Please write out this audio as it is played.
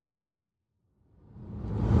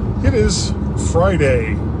It is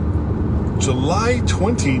Friday, July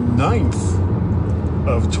 29th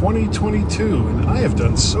of 2022, and I have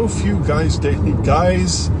done so few guys daily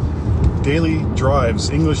drives.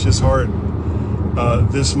 English is hard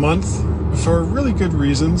this month for really good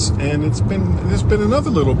reasons, and there's been another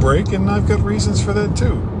little break, and I've got reasons for that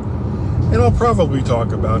too. And I'll probably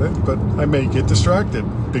talk about it, but I may get distracted.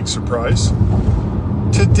 Big surprise.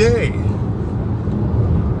 Today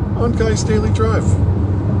on Guys Daily Drive.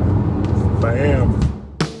 Bam.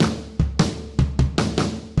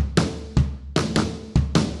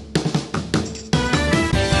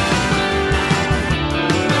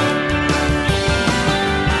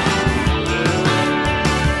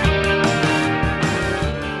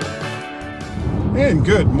 And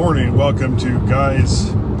good morning. Welcome to Guys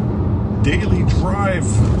Daily Drive.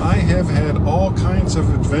 I have had all kinds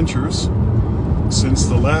of adventures since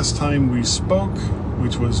the last time we spoke,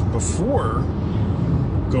 which was before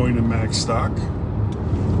going to Macstock,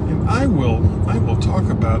 and I will talk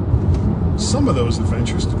about some of those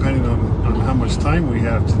adventures depending on how much time we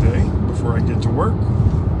have today before I get to work.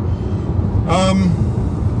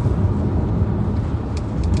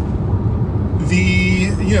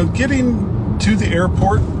 Getting to the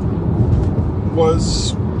airport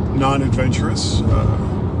was non-adventurous.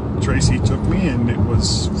 Tracy took me and it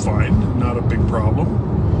was fine, not a big problem.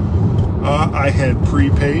 I had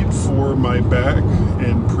prepaid for my bag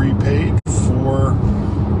and prepaid for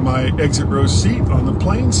my exit row seat on the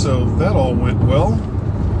plane, so that all went well.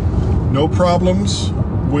 No problems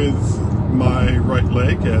with my right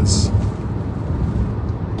leg, as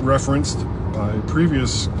referenced by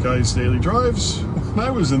previous Guys Daily Drives.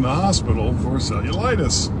 I was in the hospital for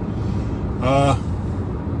cellulitis.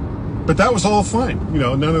 But that was all fine.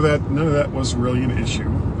 None of that was really an issue.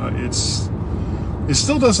 It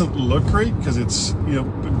still doesn't look great because it's,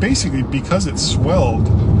 basically because it's swelled,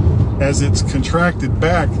 as it's contracted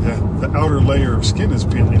back, the outer layer of skin is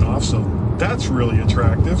peeling off. So that's really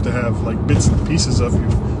attractive to have, like, bits and pieces of you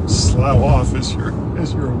slough off as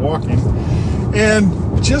you're walking. And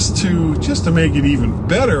just to make it even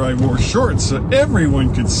better, I wore shorts so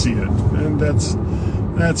everyone could see it, and that's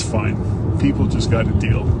fine. People just got a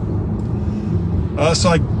deal. So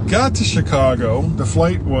I got to Chicago. The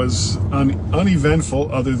flight was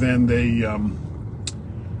uneventful, other than they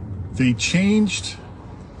changed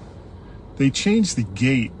the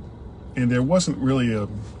gate, and there wasn't really an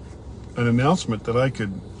announcement that I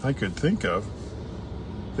could think of.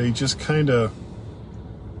 They just kind of,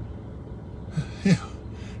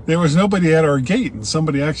 there was nobody at our gate, and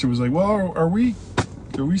somebody actually was like, "Well, are we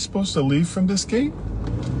supposed to leave from this gate?"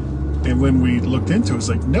 And when we looked into it, it's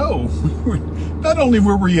like, no, not only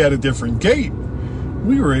were we at a different gate,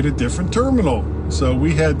 we were at a different terminal. So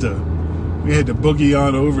we had to boogie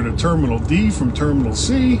on over to Terminal D from Terminal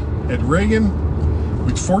C at Reagan,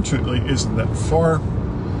 which fortunately isn't that far.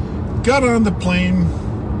 Got on the plane,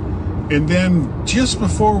 and then just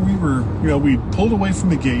before we pulled away from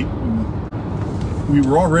the gate, we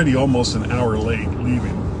were already almost an hour late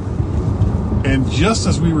leaving. And just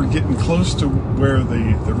as we were getting close to where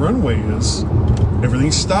the runway is,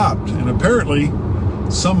 everything stopped. And apparently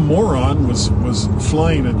some moron was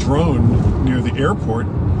flying a drone near the airport.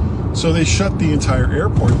 So they shut the entire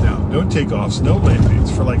airport down. No takeoffs, no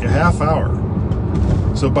landings for like a half hour.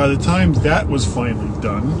 So by the time that was finally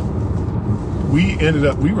done, we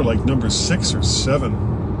were like number 6 or 7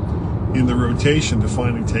 in the rotation to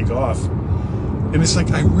finally take off. And it's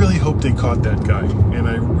like, I really hope they caught that guy, and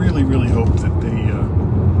I really, really hope that they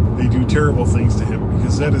do terrible things to him,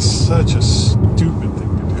 because that is such a stupid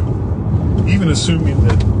thing to do. Even assuming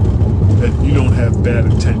that you don't have bad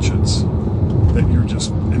intentions, that you're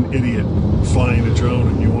just an idiot flying a drone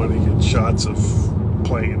and you want to get shots of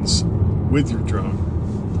planes with your drone.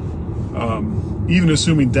 Even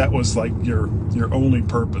assuming that was like your only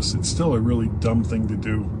purpose, it's still a really dumb thing to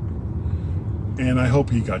do. And I hope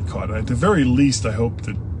he got caught. At the very least, I hope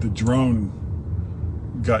that the drone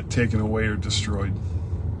got taken away or destroyed.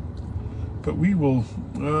 But we will,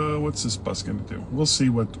 what's this bus going to do? We'll see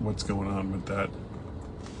what's going on with that.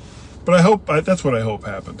 But that's what I hope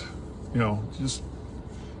happened. Just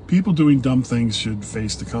people doing dumb things should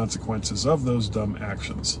face the consequences of those dumb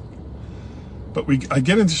actions. But I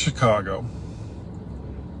get into Chicago,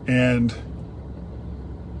 and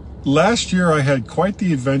last year I had quite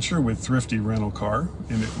the adventure with Thrifty Rental Car,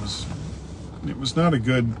 and it was not a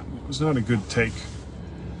good take.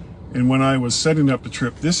 And when I was setting up the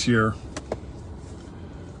trip this year,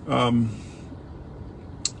 I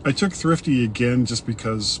took Thrifty again just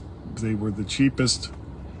because they were the cheapest,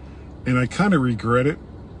 and I kind of regret it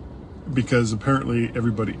because apparently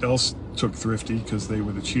everybody else took Thrifty because they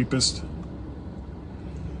were the cheapest.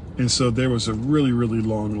 And so there was a really, really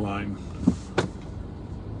long line.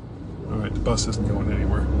 All right, the bus isn't going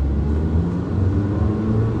anywhere.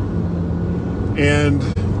 And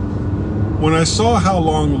when I saw how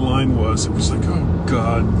long the line was, it was like, oh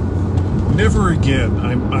God, never again.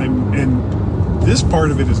 And this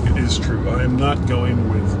part of it is true. I am not going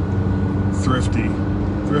with thrifty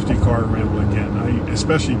car rental again.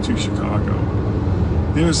 Especially to Chicago.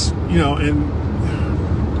 There's, you know, and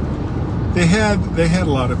they had a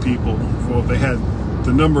lot of people. Well, they had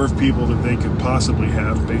the number of people that they could possibly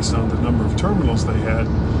have based on the number of terminals they had.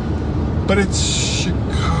 But it's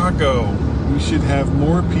Chicago. We should have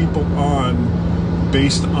more people on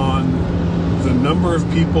based on the number of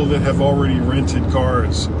people that have already rented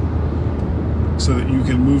cars, so that you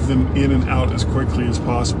can move them in and out as quickly as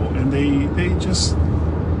possible. And they just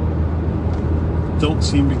don't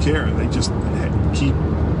seem to care. They just keep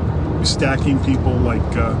stacking people like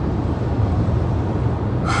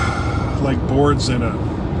boards in a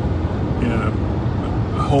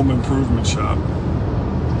home improvement shop,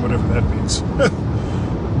 whatever that means.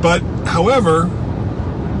 But however,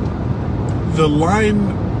 the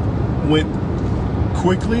line went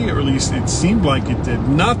quickly, or at least it seemed like it did,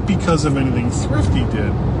 not because of anything Thrifty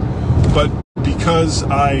did, but because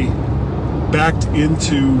I backed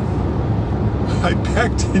into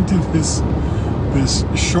this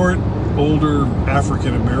short, older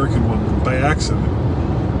African American woman by accident.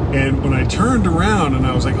 And when I turned around and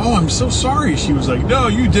I was like, oh, I'm so sorry, she was like, no,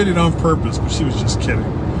 you did it on purpose. But she was just kidding.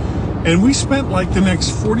 And we spent like the next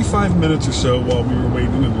 45 minutes or so while we were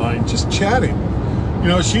waiting in line just chatting. You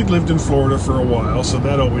know, she'd lived in Florida for a while, so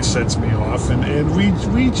that always sets me off. And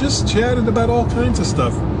we just chatted about all kinds of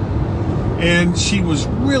stuff. And she was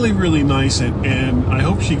really, really nice. And I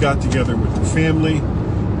hope she got together with her family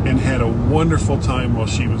and had a wonderful time while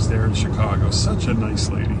she was there in Chicago. Such a nice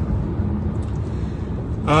lady.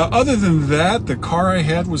 Other than that, the car I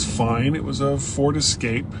had was fine. It was a Ford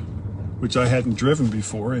Escape, which I hadn't driven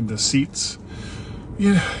before, and the seats,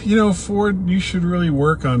 you know, Ford, you should really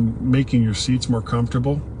work on making your seats more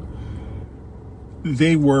comfortable.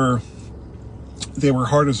 They were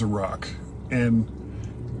hard as a rock, and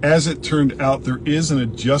as it turned out, there is an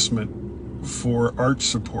adjustment for arch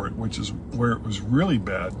support, which is where it was really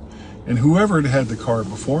bad, and whoever had the car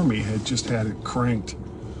before me had just had it cranked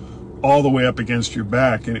all the way up against your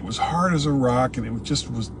back, and it was hard as a rock, and it just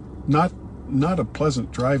was not a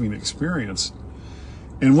pleasant driving experience.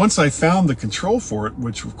 And once I found the control for it,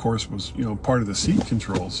 which of course was, you know, part of the seat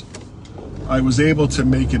controls, I was able to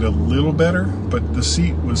make it a little better, but the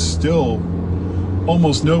seat was still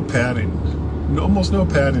almost no padding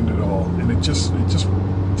at all, and it just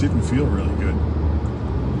didn't feel really good.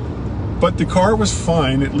 But the car was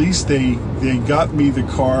fine. At least they got me the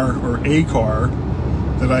car, or a car,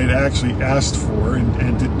 that I'd actually asked for,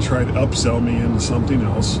 and didn't try to upsell me into something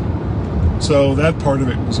else. So that part of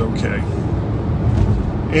it was okay.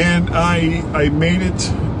 And I made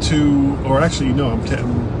it to, or actually no,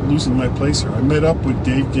 I'm losing my place here. I met up with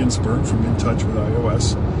Dave Ginsburg from In Touch with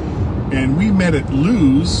iOS, and we met at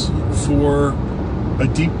Lou's for a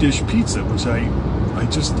deep dish pizza, which I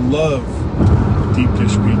just love deep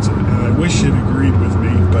dish pizza, and I wish it agreed with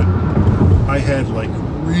me, but I had like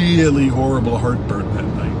really horrible heartburn that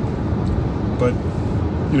night. But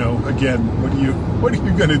you know, again, what are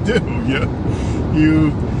you gonna do?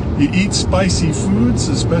 You eat spicy foods,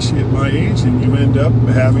 especially at my age, and you end up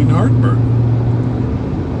having heartburn.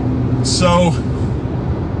 So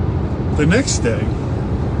the next day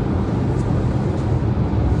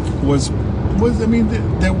was I mean,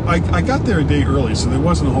 I got there a day early, so there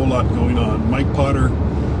wasn't a whole lot going on. Mike Potter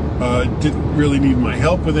didn't really need my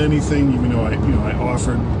help with anything, even though I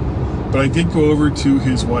offered. But I did go over to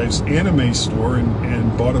his wife's anime store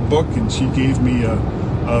and bought a book, and she gave me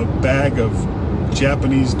a bag of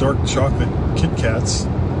Japanese dark chocolate Kit Kats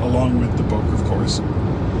along with the book, of course.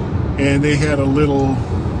 And they had a little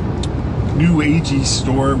new agey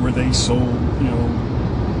store where they sold, you know,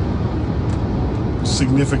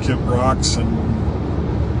 significant rocks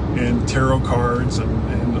and tarot cards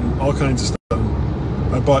and all kinds of stuff.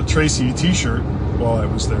 I bought Tracy a t-shirt while I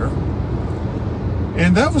was there.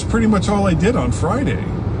 And that was pretty much all I did on Friday.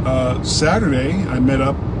 Saturday, I met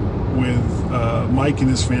up with Mike and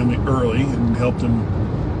his family early and helped him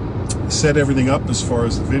set everything up as far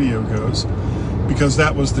as the video goes, because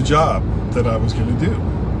that was the job that I was going to do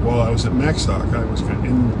while I was at MacStock. I was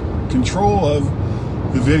in control of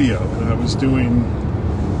the video, and I was doing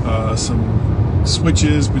some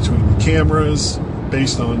switches between the cameras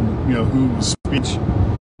based on, you know, who was speech.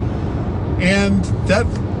 And that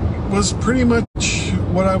was pretty much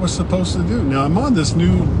what I was supposed to do. Now I'm on this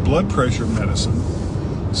new blood pressure medicine.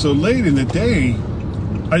 So late in the day,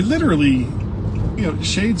 I literally,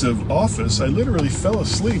 shades of Office, I literally fell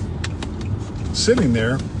asleep sitting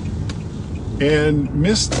there and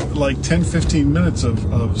missed like 10-15 minutes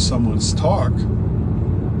of someone's talk.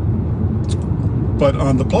 But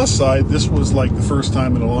on the plus side, this was like the first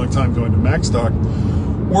time in a long time going to MacStock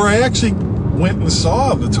where I actually went and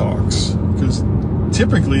saw the talks, because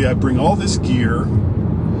typically I bring all this gear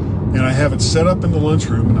and I have it set up in the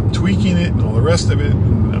lunchroom and I'm tweaking it and all the rest of it,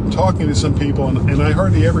 and I'm talking to some people, and I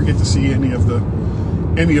hardly ever get to see any of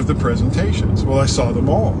the presentations. Well, I saw them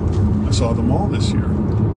all. I saw them all this year.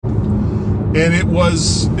 And it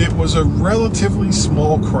was a relatively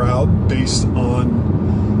small crowd based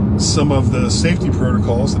on some of the safety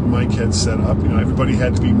protocols that Mike had set up. Everybody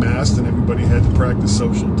had to be masked and everybody had to practice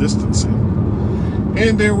social distancing.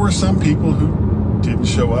 And there were some people who didn't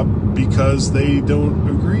show up because they don't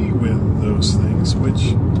agree with those things,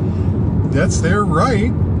 which that's their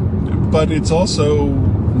right, but it's also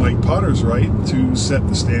Mike Potter's right to set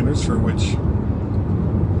the standards for which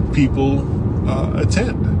people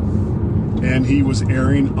attend. And he was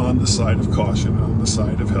erring on the side of caution, on the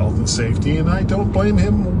side of health and safety, and I don't blame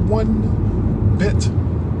him one bit.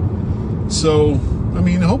 So,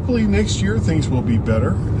 hopefully next year things will be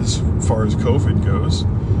better as far as COVID goes,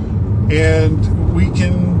 and we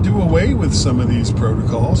can do away with some of these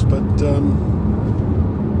protocols, but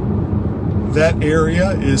that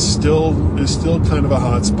area is still kind of a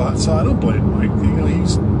hot spot, so I don't blame Mike.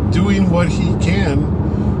 He's doing what he can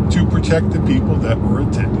to protect the people that were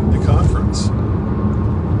attending the conference.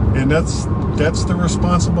 And that's the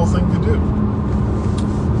responsible thing to do.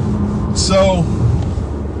 So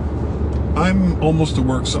I'm almost to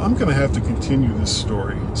work, so I'm going to have to continue this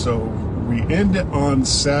story. So we end it on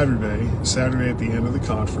Saturday at the end of the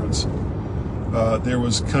conference. There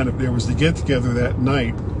was the get together that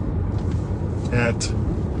night at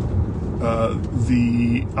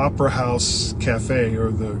the Opera House Cafe,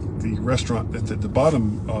 or the restaurant at the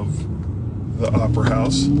bottom of the Opera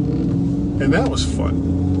House, and that was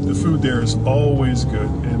fun. The food there is always good,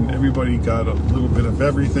 and everybody got a little bit of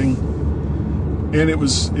everything, and it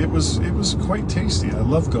was quite tasty. I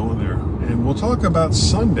love going there. And we'll talk about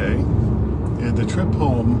Sunday and the trip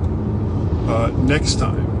home next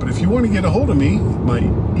time. But if you want to get a hold of me, my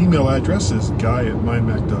email address is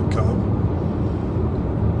guy@mymac.com.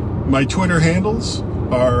 My Twitter handles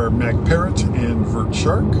are MacParrot and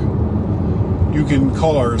VertShark. You can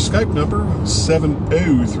call our Skype number,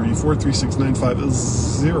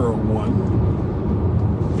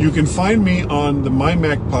 703-436-9501. You can find me on the My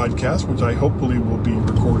Mac podcast, which I hopefully will be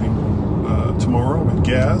recording tomorrow with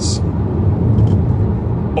Gaz.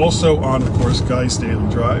 Also on, of course, Guy's Daily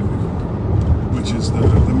Drive, which is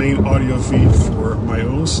the main audio feed for my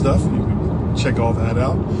own stuff. You can check all that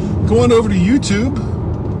out. Go on over to YouTube.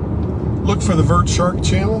 Look for the VertShark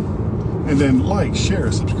channel, and then like,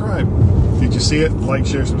 share, subscribe. Did you see it? Like,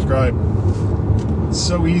 share, subscribe. It's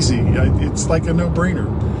so easy. It's like a no-brainer.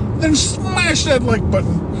 Then smash that like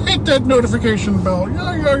button, hit that notification bell,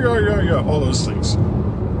 yeah, all those things.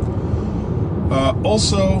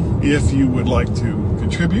 Also, if you would like to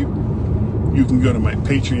contribute, you can go to my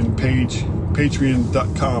Patreon page,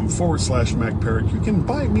 patreon.com/MacParrot. You can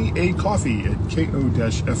buy me a coffee at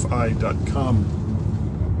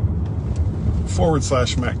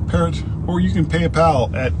ko-fi.com/MacParrot, or you can pay a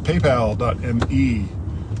pal at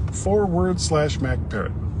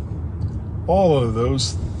paypal.me/MacParrot. All of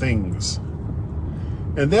those things.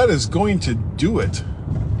 And that is going to do it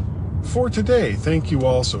for today. Thank you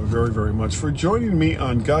all so very, very much for joining me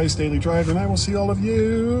on Guy's Daily Drive, and I will see all of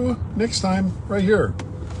you next time right here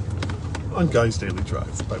on Guy's Daily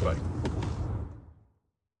Drive. Bye-bye.